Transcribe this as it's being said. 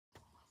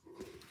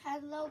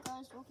Hello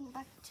guys, welcome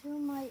back to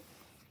my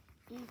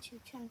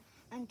YouTube channel,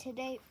 and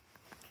today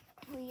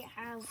we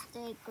have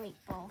the great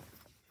ball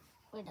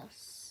with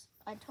us.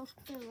 I took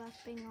the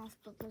wrapping off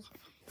because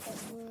it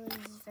was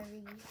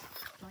very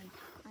like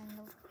kind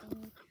of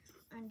thin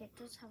and it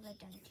does have a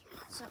dent here.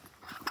 So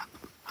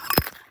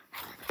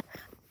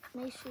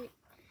make sure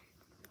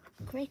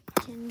click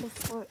tin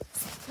before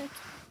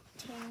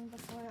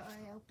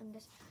I open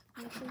this.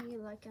 Make sure you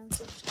like and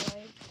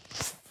subscribe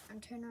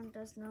and turn on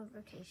those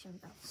notification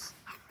bells.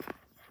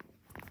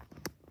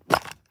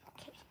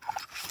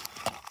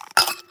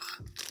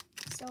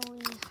 So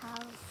we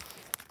have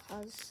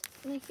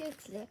Sneaker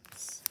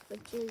Clips,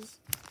 which is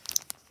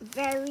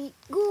very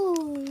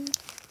good.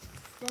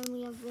 Then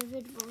we have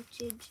Vivid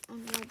Voltage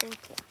and Leather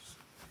Clips.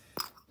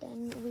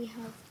 Then we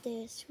have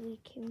this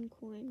Weekend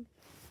Coin.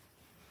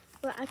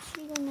 We're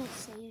actually gonna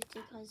say it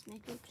because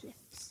Sneaker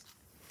Clips.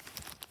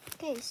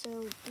 Okay,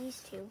 so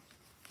these two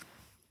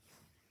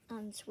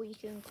and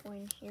Weekend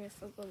Coin here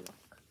for good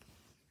luck.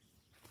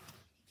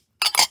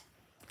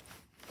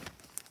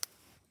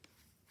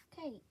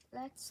 Okay,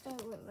 let's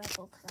start with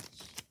Rebel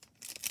Clash.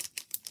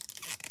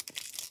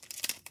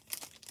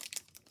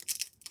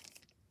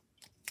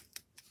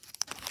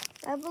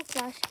 Rebel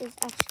Clash is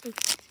actually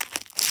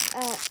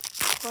a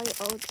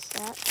quite old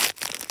set.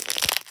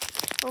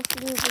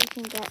 Hopefully we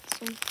can get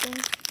something.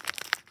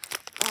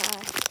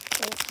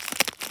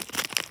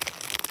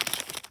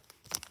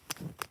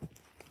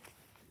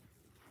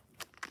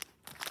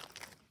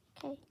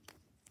 Okay.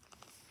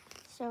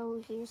 So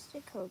here's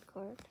the code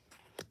card.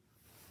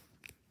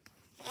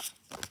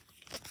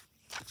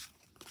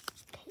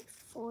 Okay,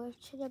 4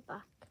 to the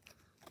back,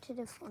 to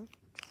the front.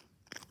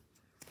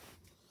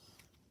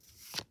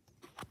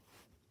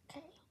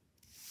 Okay.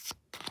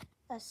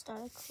 A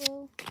star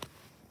clue.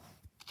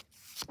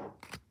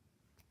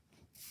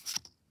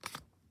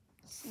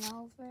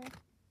 Snowver.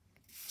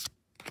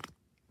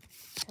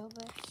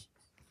 Tilbush.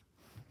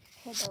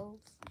 Piddles.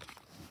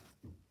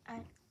 A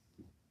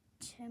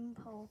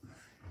tempo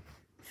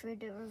for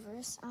the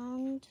reverse,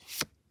 and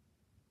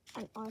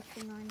an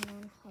Arcanine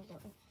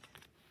non-hollow.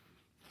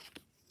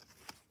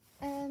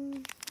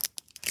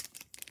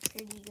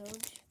 Pretty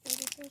good for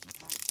the first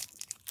pack.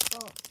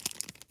 But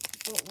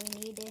what we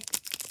need is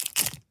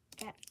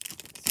get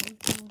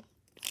something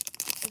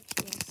which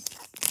is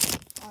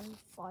on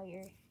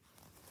fire.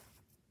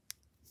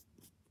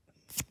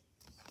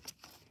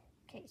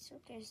 Okay, so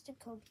there's the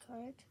code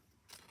card.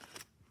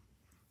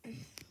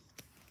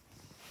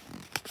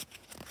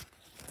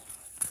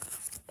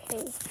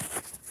 Okay,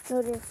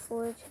 another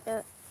 4 to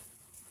the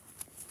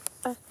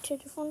back to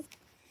the front.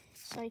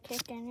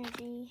 Psychic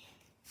Energy,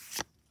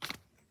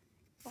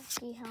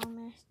 Rocky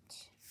Helmet,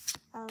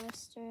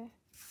 Alistair,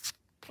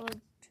 Blood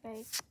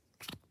Drake,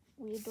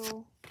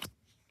 Weedle.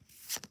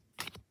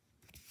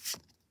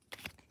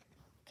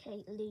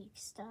 Okay, League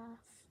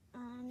Staff,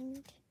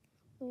 and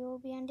we will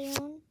be ending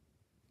on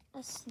a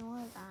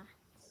Snorlax,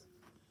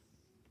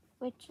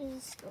 which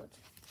is good.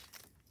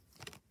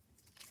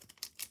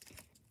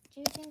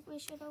 Do you think we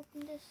should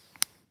open this?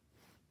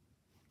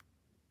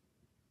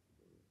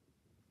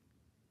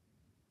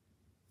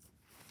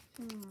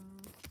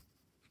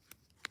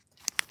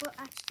 We're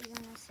actually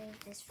gonna save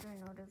this for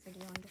another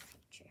video in the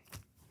future.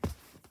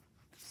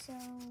 So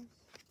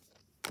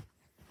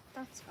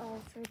that's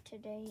all for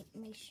today.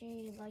 Make sure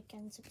you like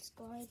and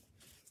subscribe.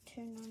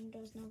 Turn on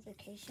those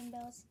notification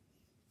bells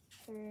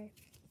for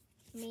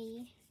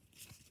me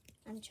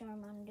and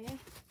Charmander.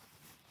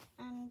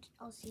 And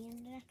I'll see you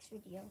in the next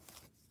video.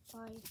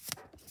 Bye.